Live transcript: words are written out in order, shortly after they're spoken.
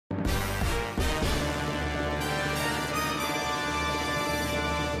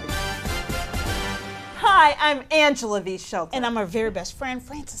Hi, I'm Angela V. Shelton. And I'm our very best friend,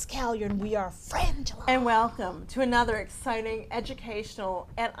 Frances Callier, and we are Frangela. And welcome to another exciting, educational,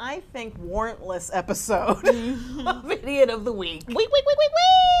 and I think warrantless episode of Idiot of the Week. Week.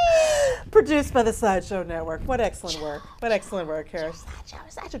 Produced by the Sideshow Network. What excellent work. What excellent work, Kara.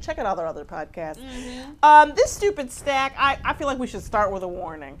 Sideshow. Check out all their other podcasts. This stupid stack, I feel like we should start with a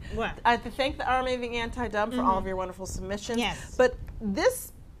warning. What? I have to thank the Army of the Anti-Dumb for all of your wonderful submissions. Yes. But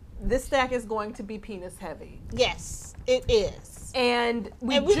this stack is going to be penis heavy. Yes, it is. And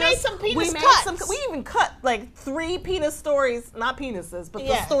we made some penis cuts. We even cut like 3 penis stories, not penises, but the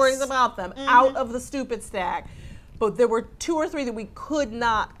Yes. stories about them out of the stupid stack. But there were 2 or 3 that we could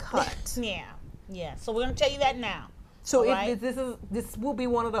not cut. Yeah. So we're gonna tell you that now. So right? this will be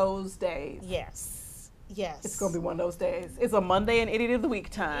one of those days. Yes. It's gonna be one of those days. It's a Monday and Idiot of the Week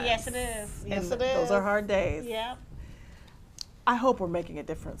time. Yes, it is. And those are hard days. Yeah. I hope we're making a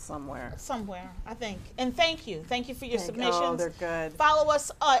difference somewhere. Somewhere, I think. And thank you for your submissions. Oh, they're good. Follow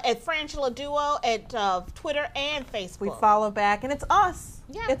us at Frangela Duo at Twitter and Facebook. We follow back, and it's us.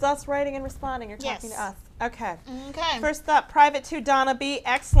 Yeah. It's us writing and responding. You're talking to us. Okay. First up, Private 2 Donna B.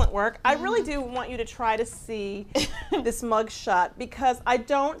 Excellent work. I really do want you to try to see this mug shot, because I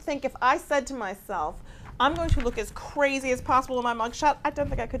don't think if I said to myself, I'm going to look as crazy as possible in my mugshot, I don't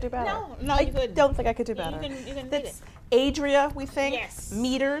think I could do better. No, you couldn't. I don't think I could do better. You can beat That's it. Adria, we think. Yes.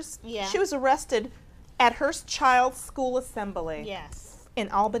 Meters. Yeah. She was arrested at her child's school assembly. Yes. In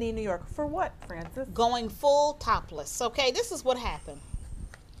Albany, New York. For what, Frances? Going full topless. Okay, this is what happened.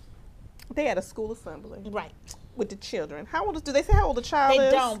 They had a school assembly. Right. With the children. How old do they say how old the child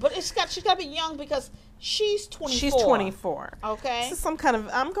is? They don't, but she's got to be young because she's 24. She's 24. Okay. This is some kind of,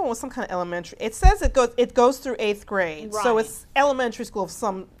 I'm going with some kind of elementary. It says it goes through 8th grade. Right. So it's elementary school of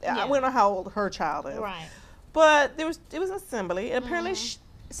some, Yeah. we don't know how old her child is. Right. But it was an assembly, and apparently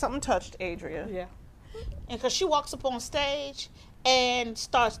something touched Adria. Yeah. And because she walks up on stage and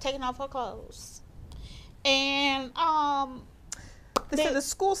starts taking off her clothes. And They said the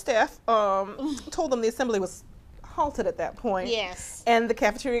school staff told them the assembly was halted at that point. Yes. And the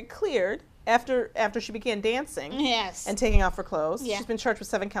cafeteria cleared after she began dancing. Yes. And taking off her clothes. Yeah. She's been charged with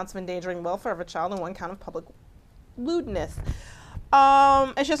 7 counts of endangering the welfare of a child and 1 count of public lewdness.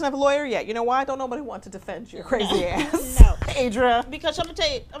 And she doesn't have a lawyer yet. You know why? Don't nobody want to defend your crazy ass. No. Adria. Because I'm gonna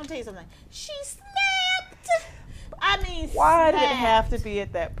tell you something. She snapped. I mean, Why did it snapped. have to be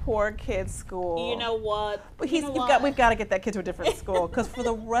at that poor kid's school? You know what? But we've got to get that kid to a different school, because for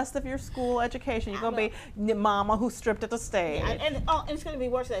the rest of your school education, you're gonna be the mama who stripped at the stage. And it's gonna be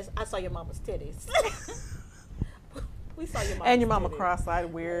worse than I saw your mama's titties. We saw your mama's And your mama titties.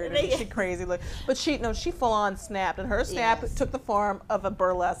 cross-eyed, weird, and she crazy look. But she full on snapped, and her snap took the form of a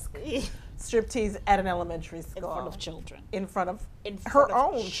burlesque striptease at an elementary school In front of children. in front of In front her of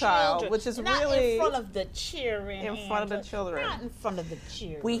own children. child, which is Not really in front of the children. in front of the children. Not in front of the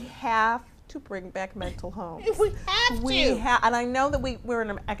children. We have to bring back mental homes. We have to. And I know that we're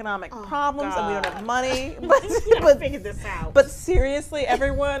in economic problems and we don't have God. money, We but gotta figure this out. But seriously,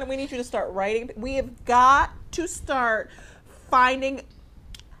 everyone, we need you to start writing. We have got to start finding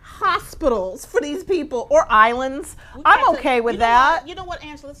hospitals for these people, or islands. I'm okay with that. You know what,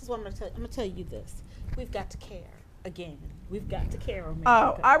 Angela? This is what I'm going to tell you. I'm going to tell you this. We've got to care. Again, we've got to care.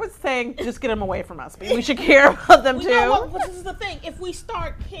 Oh, I was saying just get them away from us. But we should care about them too. You know what? But this is the thing. If we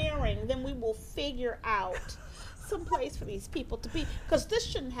start caring, then we will figure out some place for these people to be. Because this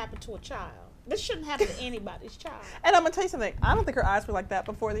shouldn't happen to a child. This shouldn't happen to anybody's child. And I'm going to tell you something. I don't think her eyes were like that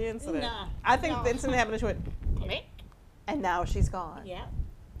before the incident. No. I think the incident happened to it. Click. And now she's gone. Yeah.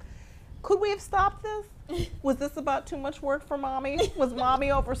 Could we have stopped this? Was this about too much work for mommy? Was mommy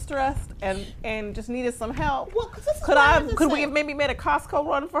overstressed and just needed some help? Well, 'cause this is what I have to Could we say. have maybe made a Costco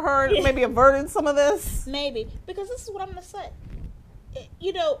run for her and maybe averted some of this? Maybe. Because this is what I'm going to say.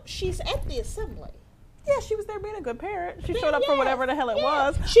 You know, she's at the assembly. Yeah, she was there being a good parent. She Yeah, showed up for yeah, whatever the hell it yeah.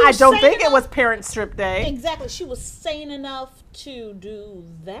 was. She I was don't sane think it enough- was parent strip day. Exactly. She was sane enough to do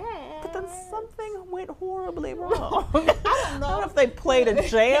that. But then something went horribly wrong. I don't know. I don't know if they played a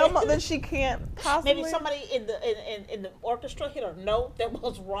jam that she can't possibly. Maybe somebody in the orchestra hit a note that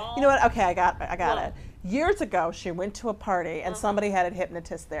was wrong. You know what? Okay, I got What? it. Years ago, she went to a party and somebody had a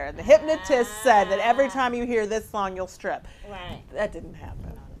hypnotist there. And the hypnotist said that every time you hear this song, you'll strip. Right. That didn't happen. No,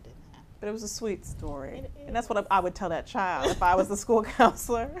 it didn't happen. But it was a sweet story. It And that's what I would tell that child if I was the school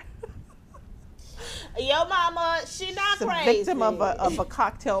counselor. Yo, mama, she not The crazy. victim of a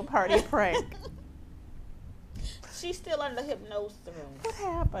cocktail party prank. She's still under hypnosis. What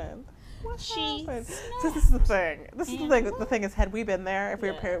happened? What She happened? snapped. So this is the thing. This is the thing. And The thing is, had we been there, if we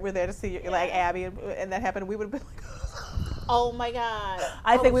Yeah. were there to see like Abby and that happened, we would have been like, Oh my God!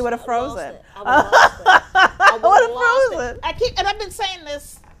 I think we would have frozen. I would have frozen. And I've been saying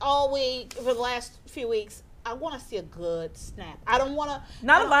this all week for the last few weeks. I want to see a good snap. I don't want to.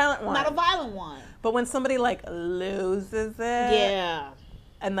 Not a violent one. Not a violent one. But when somebody like loses it. Yeah.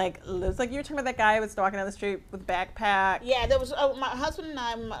 And like lives, like you were talking about that guy who was walking down the street with a backpack. Yeah, there was my husband and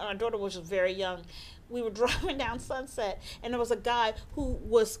I. Our daughter was very young. We were driving down Sunset, and there was a guy who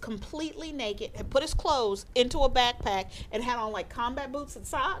was completely naked, had put his clothes into a backpack, and had on like combat boots and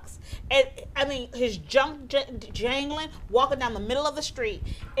socks. And I mean, his junk jangling, walking down the middle of the street,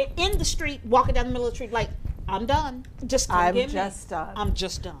 in the street, walking down the middle of the street, like, I'm done. Just come get me. I'm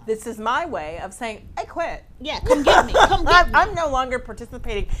just done. This is my way of saying, I quit. Yeah, come get me. Come get me. I'm no longer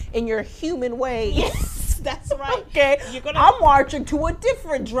participating in your human ways. Yes, that's right. Okay, I'm marching to a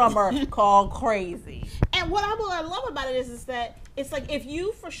different drummer called Crazy. And what I love about it is that it's like if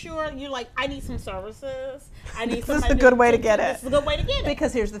you for sure you're like, I need some services. I need. This is a good way to get it. This is a good way to get it.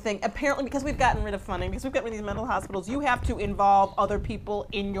 Because here's the thing. Apparently, because we've gotten rid of funding, because we've gotten rid of these mental hospitals, you have to involve other people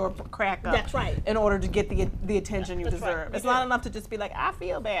in your crack up. That's right. In order to get the attention you deserve. Right. It's not enough to just be like, I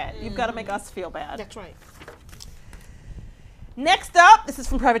feel bad. You've got to make us feel bad. That's right. Next up, this is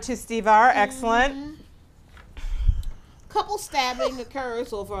from Private 2 Steve R. Excellent. Couple stabbing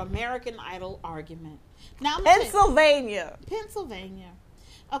occurs over American Idol argument. Now, Pennsylvania.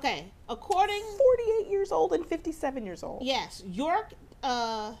 Okay, according 48 years old and 57 years old. Yes, York.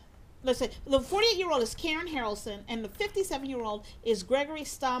 Let's say the 48-year-old is Karen Harrelson, and the 57-year-old is Gregory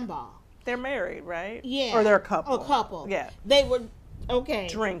Stambaugh. They're married, right? Yeah. Or they're a couple. A couple. Yeah. They were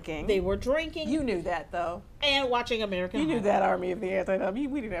drinking. They were drinking. You knew that though. And watching American Idol. You knew that, Army of the Anti-Numb.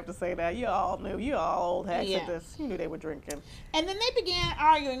 We didn't have to say that. You all knew. You all old hacks at this. You knew they were drinking. And then they began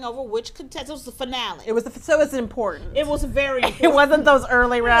arguing over which contestant. It was the finale. It was so it's important. It was very important. It wasn't those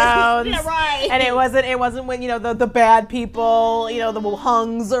early rounds. Yeah, right. And it wasn't when, the bad people, the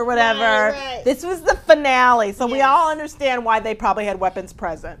hungs or whatever. Right. This was the finale. So we all understand why they probably had weapons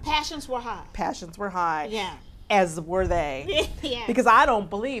present. Passions were high. Yeah. As were they. Yeah. Because I don't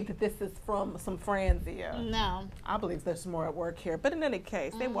believe that this is from some Frangela. No. I believe there's more at work here. But in any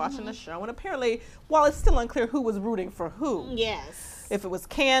case, they're watching the show. And apparently, while it's still unclear who was rooting for who. Yes. If it was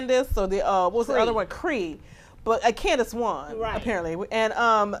Candace or what was the other one? Cree. But Candace won, apparently. And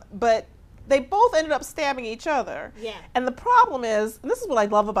but they both ended up stabbing each other. Yeah. And the problem is, and this is what I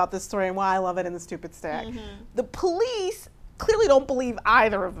love about this story and why I love it in the Stupid Stack. The police clearly don't believe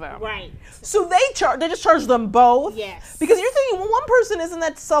either of them. Right. So they just charge them both. Yes. Because you're thinking, well, one person isn't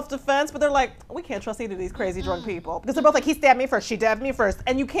that self-defense, but they're like, we can't trust either of these crazy drunk people. Because they're both like, he stabbed me first, she stabbed me first.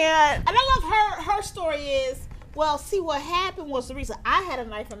 And you can't. And I love her story is, well, see, what happened was the reason I had a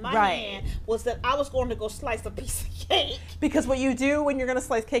knife in my hand was that I was going to go slice a piece of cake. Because what you do when you're going to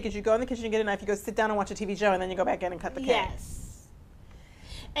slice cake is you go in the kitchen, you get a knife, you go sit down and watch a TV show, and then you go back in and cut the cake. Yes.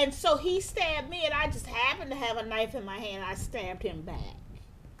 And so he stabbed me, and I just happened to have a knife in my hand, and I stabbed him back.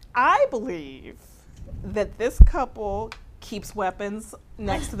 I believe that this couple keeps weapons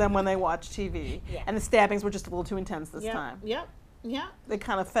next to them when they watch TV. Yeah. And the stabbings were just a little too intense this time. Yep. They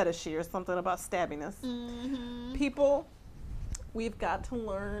kind of fetishy or something about stabbiness. People, we've got to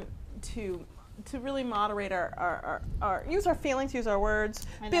learn to really moderate our use our feelings, use our words.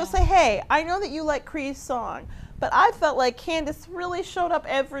 Be able to say, hey, I know that you like Cree's song, but I felt like Candace really showed up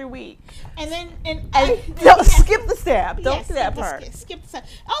every week. And don't skip the stab. Don't do that part. Skip the stab.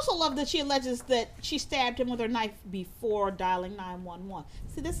 I also love that she alleges that she stabbed him with her knife before dialing 911.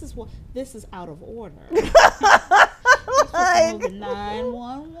 See, this is out of order. The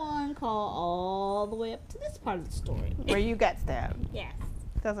 911 call all the way up to this part of the story where you got stabbed. Yes.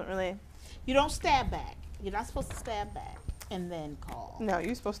 Doesn't really. You don't stab back. You're not supposed to stab back and then call. No,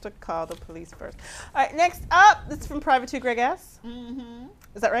 you're supposed to call the police first. All right, next up, this is from Private 2 Greg S.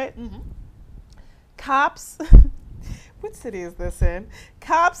 Is that right? Cops. What city is this in?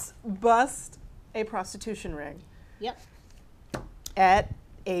 Cops bust a prostitution ring. Yep. At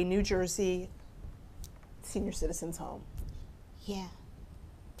a New Jersey senior citizen's home. Yeah.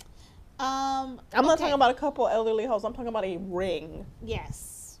 I'm not talking about a couple elderly hoes. I'm talking about a ring. Yes.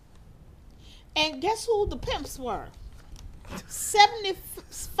 And guess who the pimps were?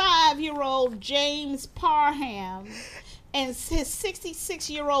 75-year-old James Parham and his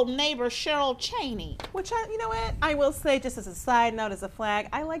 66-year-old neighbor Cheryl Cheney. Which you know what? I will say, just as a side note, as a flag,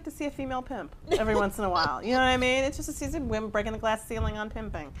 I like to see a female pimp every once in a while. You know what I mean? It's just a season of women breaking the glass ceiling on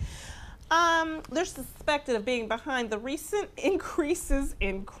pimping. They're suspected of being behind the recent increases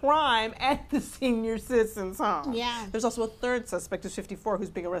in crime at the senior citizens' home. Yeah. There's also a third suspect who's 54 who's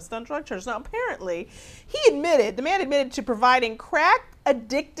being arrested on drug charges. Now, apparently, the man admitted to providing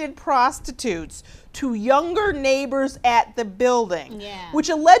crack-addicted prostitutes to younger neighbors at the building, which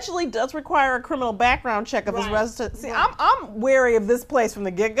allegedly does require a criminal background check of his residence. See, I'm wary of this place from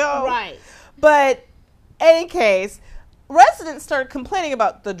the get-go. Right. But, any case, residents started complaining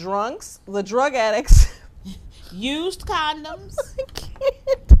about the drunks, the drug addicts, used condoms,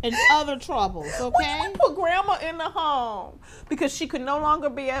 and other troubles, okay? We put grandma in the home because she could no longer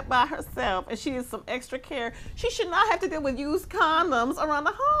be up by herself and she needs some extra care. She should not have to deal with used condoms around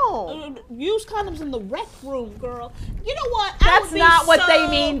the home. Used condoms in the rec room, girl. You know what? That's not what they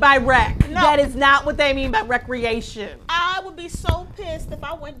mean by rec. No. That is not what they mean by recreation. I would be so pissed if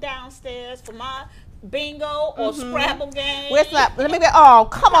I went downstairs for my bingo or Scrabble game. Where's that? Let me be. Oh,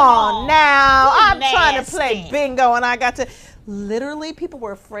 come on now. I'm trying to play bingo and I got to. Literally, people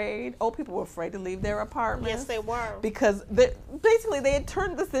were afraid. Old people were afraid to leave their apartments. Yes, they were. Because basically they had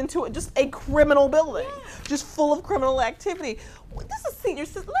turned this into just a criminal building, just full of criminal activity. This is senior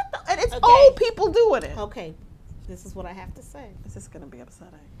citizens, and it's old people doing it. Okay, this is what I have to say. This is going to be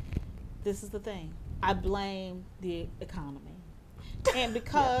upsetting. This is the thing. I blame the economy. And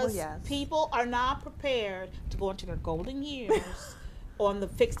because people are not prepared to go into their golden years on the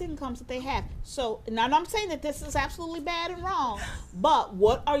fixed incomes that they have. So, now I'm saying that this is absolutely bad and wrong, but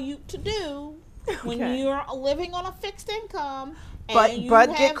what are you to do when you're living on a fixed income? And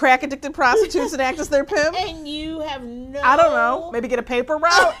but get crack-addicted prostitutes and act as their pimp? And you have no... I don't know. Maybe get a paper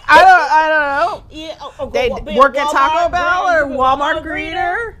route? I don't know. Yeah, they work at Taco Bell or Walmart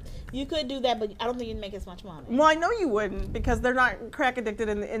greeter? You could do that, but I don't think you'd make as much money. Well, I know you wouldn't because they're not crack addicted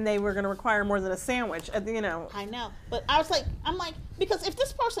and they were going to require more than a sandwich. You know. I know, but I'm like, because if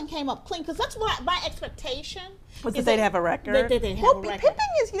this person came up clean, because that's what my expectation was that they'd have a record. That they'd have a record. Pimping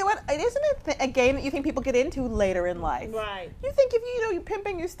is, you know what? Isn't it a game that you think people get into later in life? Right. You think if you're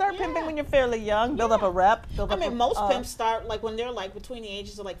pimping, you start pimping when you're fairly young, build up a rep. Most pimps start like when they're like between the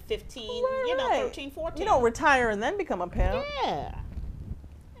ages of like 15, 13, 14. You don't retire and then become a pimp. Yeah.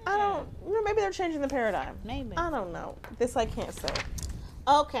 I don't. Maybe they're changing the paradigm. Maybe. I don't know. This I can't say.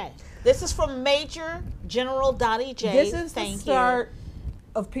 Okay. This is from Major General Donnie J. This is the start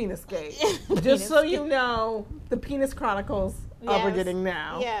of Penisgate. Just so you know, the Penis Chronicles are beginning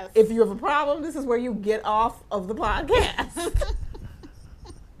now. Yes. If you have a problem, this is where you get off of the podcast.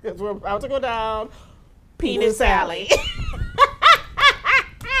 Because we're about to go down Penis Alley.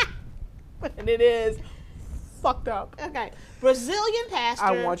 And it is fucked up. Okay. Brazilian pastor.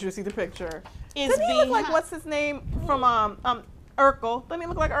 I want you to see the picture. Doesn't he look like, what's his name from Urkel? Doesn't he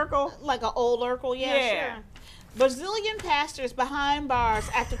look like Urkel? Like an old Urkel? Yeah, sure. Brazilian pastor is behind bars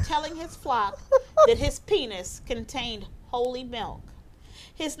after telling his flock that his penis contained holy milk.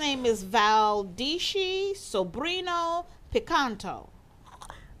 His name is Valdeci Sobrino Picanto.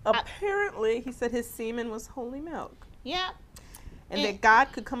 Apparently, he said his semen was holy milk. Yeah. And that God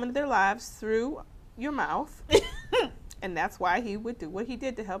could come into their lives through your mouth. And that's why he would do what he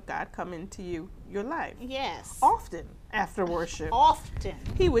did to help God come into your life. Yes. Often after worship. Often.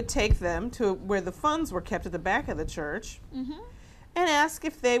 He would take them to where the funds were kept at the back of the church and ask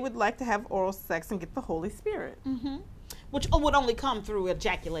if they would like to have oral sex and get the Holy Spirit. Which would only come through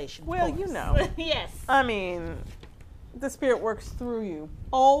ejaculation. Well, you know. Yes. I mean, the Spirit works through you.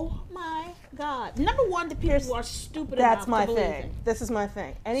 Oh my God. Number one, the people who are stupid enough to believe it. That's my thing. This is my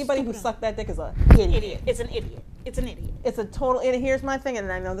thing. Anybody who sucked that dick is an idiot. It's an idiot. It's an idiot. It's a total idiot. Here's my thing,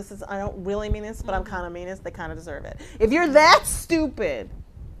 and I know this is, I don't really mean this, but I'm kind of mean this. They kind of deserve it. If you're that stupid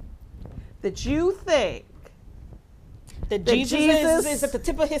that you think that Jesus is at the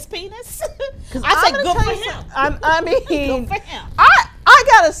tip of his penis, I say good for him. I mean, good for him. I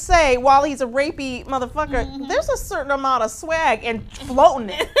gotta say, while he's a rapey motherfucker, there's a certain amount of swag and floating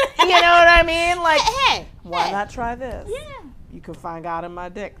it. You know what I mean? Like, why not try this? Yeah. You can find God in my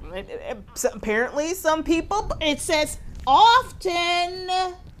dick. Apparently, some people. It says often.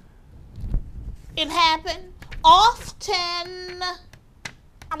 It happened often.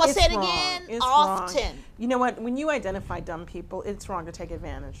 I'm gonna say it again. It's often. Wrong. You know what? When you identify dumb people, it's wrong to take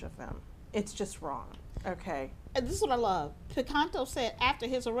advantage of them. It's just wrong. Okay. And this is what I love. Picanto said after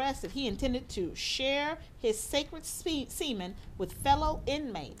his arrest that he intended to share his sacred semen with fellow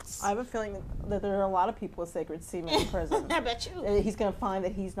inmates. I have a feeling that there are a lot of people with sacred semen in prison. I bet you. He's going to find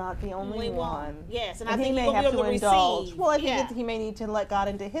that he's not the only one. Yes, and I think he may have to indulge. Well, I think he may need to let God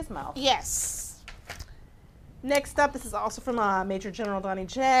into his mouth. Yes. Next up, this is also from Major General Donnie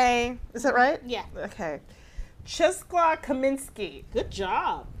J. Is that right? Yeah. Okay. Czesław Kaminski. Good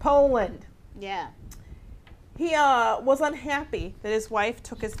job. Poland. Yeah. He was unhappy that his wife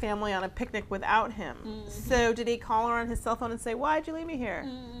took his family on a picnic without him. Mm-hmm. So did he call her on his cell phone and say, "Why'd you leave me here?"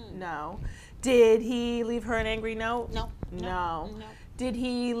 Mm-hmm. No. Did he leave her an angry note? No. Did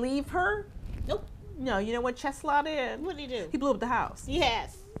he leave her? Nope. No. You know what Czesław did? What did he do? He blew up the house.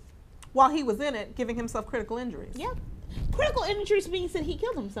 Yes. While he was in it, giving himself critical injuries. Yep. Critical injuries means that he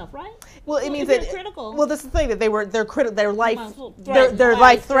killed himself, right? Well, it means that critical. Well, this is the thing that they're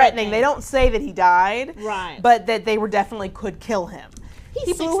life threatening. They don't say that he died, right? But that they definitely could kill him.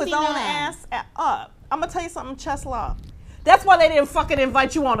 He blew his own ass up. I'm gonna tell you something, Czesław. That's why they didn't fucking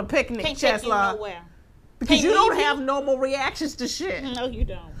invite you on a picnic, Can't Czesław. take you nowhere. Because you don't have normal reactions to shit. No, you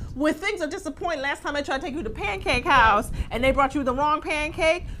don't. When things are disappointing, last time I tried to take you to Pancake House and they brought you the wrong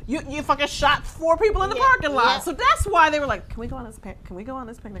pancake, you fucking shot 4 people in the parking lot. So that's why they were like, "Can we go on this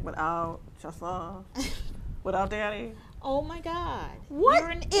picnic without Czesław, without Daddy?" Oh my God! You're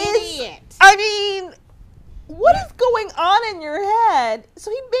an idiot. I mean, what is going on in your head?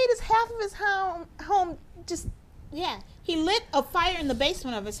 So he made half of his home just. Yeah, he lit a fire in the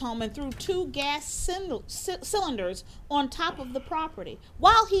basement of his home and threw 2 gas cylinders on top of the property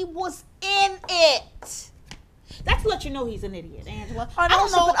while he was in it. That's to let you know he's an idiot, Angela.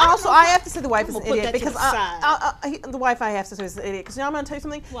 I have to say the wife is an idiot because the wife I have to say is an idiot because I'm going to tell you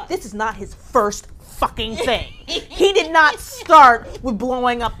something. What? This is not his first fucking thing. He did not start with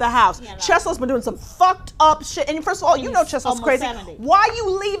blowing up the house. Yeah, no. Czesław's been doing some fucked up shit. And first of all, you know Czesław's crazy. 70. Why are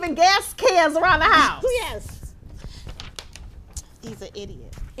you leaving gas cans around the house? Yes. He's an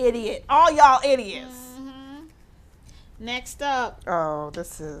idiot. Idiot. All y'all idiots. Mm-hmm. Next up. Oh,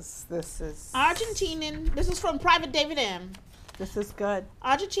 this is Argentinian. This is from Private David M. This is good.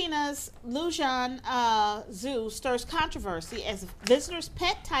 Argentina's Luján Zoo stirs controversy as visitors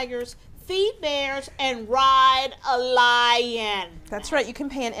pet tigers, feed bears, and ride a lion. That's right. You can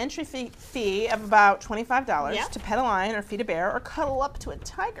pay an entry fee of about $25 to pet a lion or feed a bear or cuddle up to a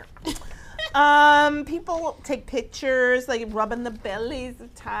tiger. People take pictures, like rubbing the bellies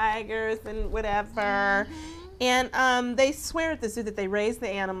of tigers and whatever. Mm-hmm. And they swear at the zoo that they raise the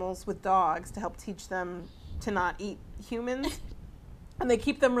animals with dogs to help teach them to not eat humans. And they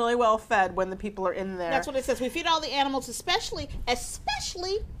keep them really well fed when the people are in there. That's what it says. We feed all the animals, especially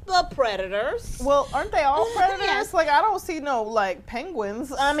the predators. Well, aren't they all predators? Yes. Like, I don't see no,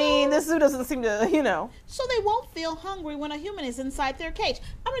 penguins. I mean, this zoo doesn't seem to, So they won't feel hungry when a human is inside their cage.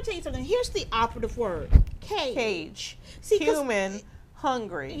 I'm going to tell you something. Here's the operative word. Cage. See, human,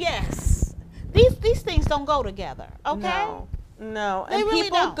 hungry. Yes. These things don't go together, okay? No, they and really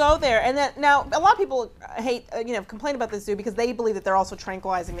people don't. Go there, and then now a lot of people hate, complain about the zoo because they believe that they're also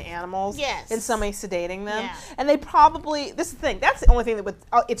tranquilizing the animals, in some way sedating them, and they probably. This is the thing. That's the only thing that would.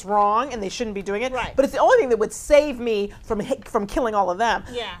 It's wrong, and they shouldn't be doing it. Right. But it's the only thing that would save me from killing all of them.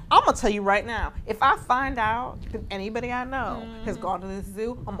 Yeah. I'm gonna tell you right now. If I find out that anybody I know has gone to this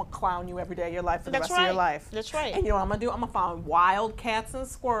zoo, I'm gonna clown you every day of your life for the rest of your life. That's right. And you know what I'm gonna do? I'm gonna find wild cats and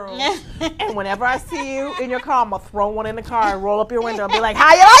squirrels, and whenever I see you in your car, I'm gonna throw one in the car and roll up your window and be like,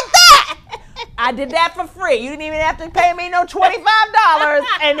 "How you like that? I did that for free. You didn't even have to pay me no $25,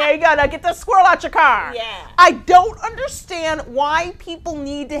 and there you go. Now get the squirrel out your car." Yeah. I don't understand why people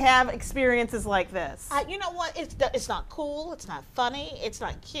need to have experiences like this. You know what? It's not cool. It's not funny. It's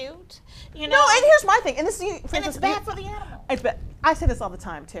not cute. No, and here's my thing. And this is, and it's bad for the animal. It's bad. I say this all the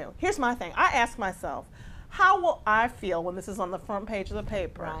time too. Here's my thing. I ask myself, how will I feel when this is on the front page of the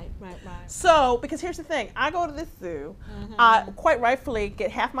paper? Right. So, because here's the thing. I go to this zoo, I quite rightfully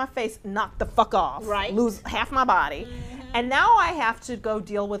get half my face knocked the fuck off, lose half my body, and now I have to go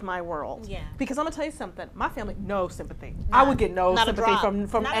deal with my world. Yeah. Because I'm going to tell you something. My family, no sympathy. I would get no sympathy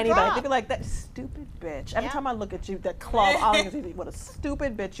from anybody. They'd be like, "That stupid bitch." Every time I look at you, that club, all I can see, what a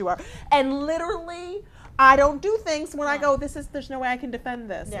stupid bitch you are. And literally, I don't do things when I go, there's no way I can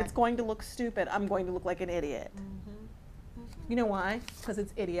defend this. Yeah. It's going to look stupid. I'm going to look like an idiot. You know why? Because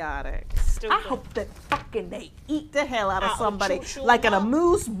it's idiotic. Stupid. I hope that fucking they eat the hell out of somebody like an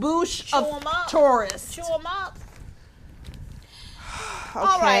amuse-bouche of tourists. Chew them up. Okay,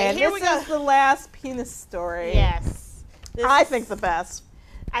 all right, here we go. This is the last penis story. Yes. I think the best.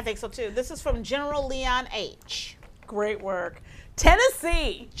 I think so too. This is from General Leon H. Great work.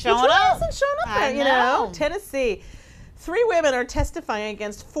 Tennessee. Showing up there, you know. Tennessee. 3 women are testifying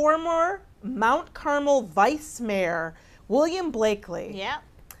against former Mount Carmel Vice Mayor William Blakely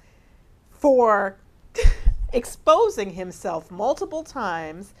for exposing himself multiple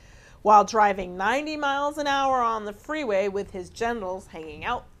times while driving 90 miles an hour on the freeway with his genitals hanging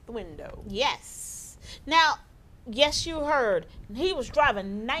out the window. Yes. Now, Yes, you heard. He was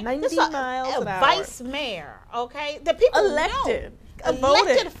driving 90 miles an hour. Vice mayor, okay? The people elected. Know.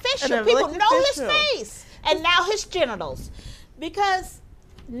 Elected official. People know his face. And now his genitals. Because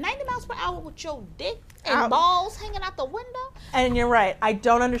 90 miles per hour with your dick and balls hanging out the window. And you're right. I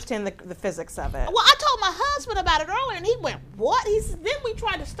don't understand the physics of it. Well, I told my husband about it earlier, and he went, what? Then we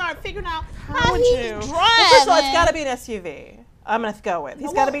tried to start figuring out how would he's you? driving. Well, first of all, it's got to be an SUV. I'm going to go with.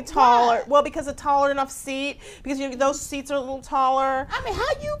 He's got to be taller. Why? Well, because a taller enough seat. Because those seats are a little taller. I mean, how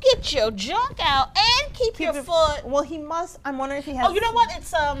you get your junk out and keep your foot? Well, he must. I'm wondering if he has. Oh, you know what?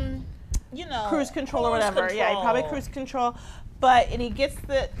 It's cruise control or whatever. Control. Yeah, he probably cruise control. And he gets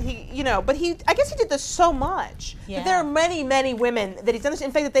but I guess he did this so much that there are many, many women that he's done this.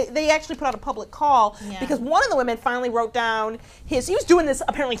 In fact, that they actually put out a public call because one of the women finally wrote down he was doing this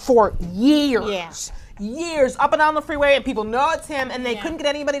apparently for years. Yeah. Years up and down the freeway, and people know it's him, and they couldn't get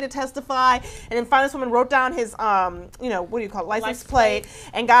anybody to testify. And then finally, this woman wrote down his, what do you call it, license plate,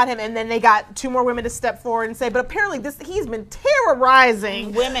 and got him. And then they got 2 more women to step forward and say, but apparently he's been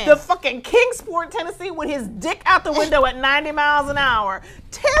terrorizing women. The fucking Kingsport, Tennessee, with his dick out the window at 90 miles an hour,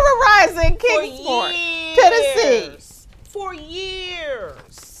 terrorizing Kingsport, Tennessee, for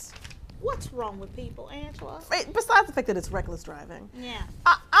years. What's wrong with people, Angela? Besides the fact that it's reckless driving. Yeah.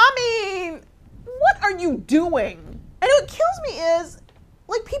 I mean. What are you doing? And what kills me is,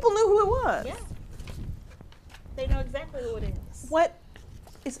 people knew who it was. Yeah. They know exactly who it is. What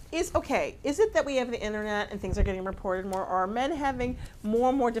is okay? Is it that we have the internet and things are getting reported more, or are men having more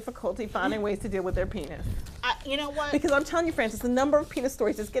and more difficulty finding ways to deal with their penis? You know what? Because I'm telling you, Francis, the number of penis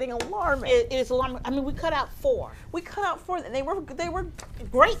stories is getting alarming. It is alarming. I mean, we cut out 4. We cut out 4, and they were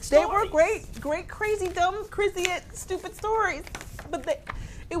great stories. They were great, crazy, dumb, crazy, stupid stories. But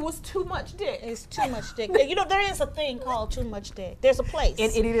it was too much dick. It's too much dick. There is a thing called too much dick. There's a place.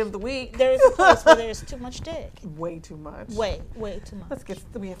 In Idiot of the Week. There is a place where there's too much dick. Way too much. Way too much.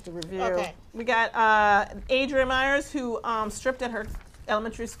 We have to review. Okay. We got Adria Myers, who stripped at her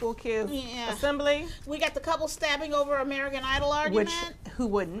elementary school kids' assembly. We got the couple stabbing over American Idol argument. Who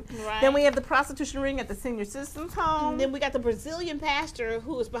wouldn't? Right. Then we have the prostitution ring at the senior citizens home. And then we got the Brazilian pastor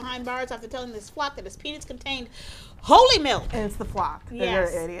who was behind bars after telling this flock that his penis contained holy milk. And it's the flock.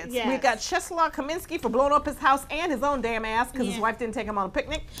 Yes. They're idiots. Yes. We got Czeslaw Kamiński for blowing up his house and his own damn ass because his wife didn't take him on a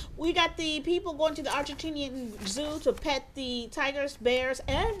picnic. We got the people going to the Argentinian zoo to pet the tigers, bears,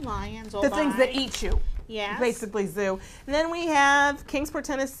 and lions. The things that eat you. Yes. Basically zoo. And then we have Kingsport,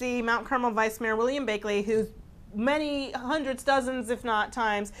 Tennessee, Mount Carmel Vice Mayor William Bakley, who's many hundreds, dozens, if not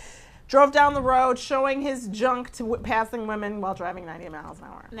times, drove down the road showing his junk to passing women while driving 90 miles an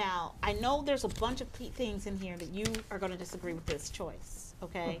hour. Now, I know there's a bunch of things in here that you are going to disagree with this choice,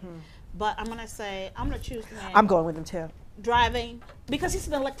 okay? Mm-hmm. But I'm going to choose the man. I'm going with him too. Driving, because he's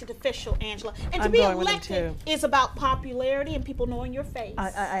an elected official, Angela. And to be elected is about popularity and people knowing your face.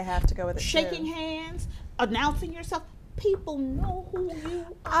 I have to go with it Shaking hands, announcing yourself. People know who you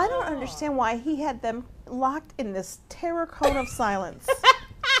are. I don't understand why he had them locked in this terror cone of silence.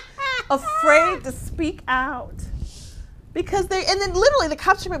 Afraid to speak out. Because and then literally the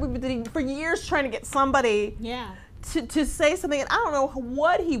cops have been for years trying to get somebody to say something, and I don't know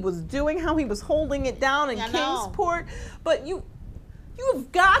what he was doing, how he was holding it down in Kingsport, but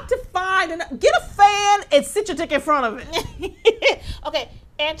you've got to get a fan and sit your dick in front of it. Okay,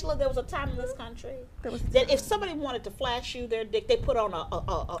 Angela, there was a time in this country that if somebody wanted to flash you their dick, they put on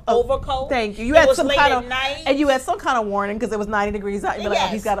a overcoat. Thank you. You had some kind of and you had some kind of warning because it was 90 degrees out. You'd be like, oh,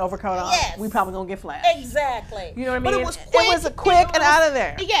 he's got an overcoat on. Yes. We probably gonna get flashed. Exactly. You know what I mean? But it was quick and out of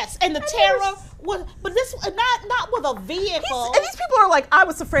there. Yes, and the terror was, but this not with a vehicle. And these people are like, I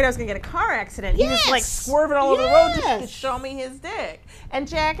was afraid I was gonna get a car accident. He was like swerving all over the road just to show me his dick. And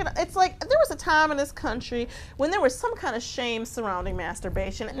Jack, it's like there was a time in this country when there was some kind of shame surrounding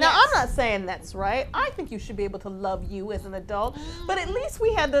masturbation. Now I'm not saying that's right. I think you should be able to love you as an adult, but at least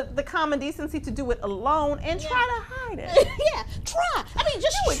we had the common decency to do it alone and try to hide it. Try. I mean,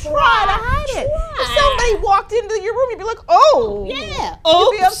 just try to hide it. If somebody walked into your room, you'd be like, oh,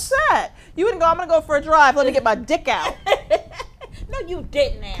 you'd be upset. You wouldn't go, I'm gonna go for a drive. Let me get my dick out. No, you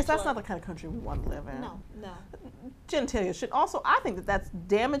didn't. Because that's not the kind of country we want to live in. No. Genitalia should also. I think that's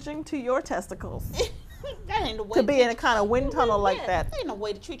damaging to your testicles. That ain't the way to be in a kind of wind tunnel like that. That ain't no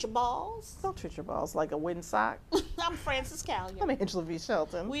way to treat your balls. Don't treat your balls like a wind sock. I'm Francis Callion. I'm Angela V.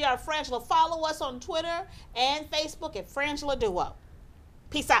 Shelton. We are Frangela. Follow us on Twitter and Facebook at Frangela Duo.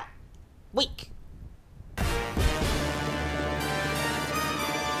 Peace out. Week.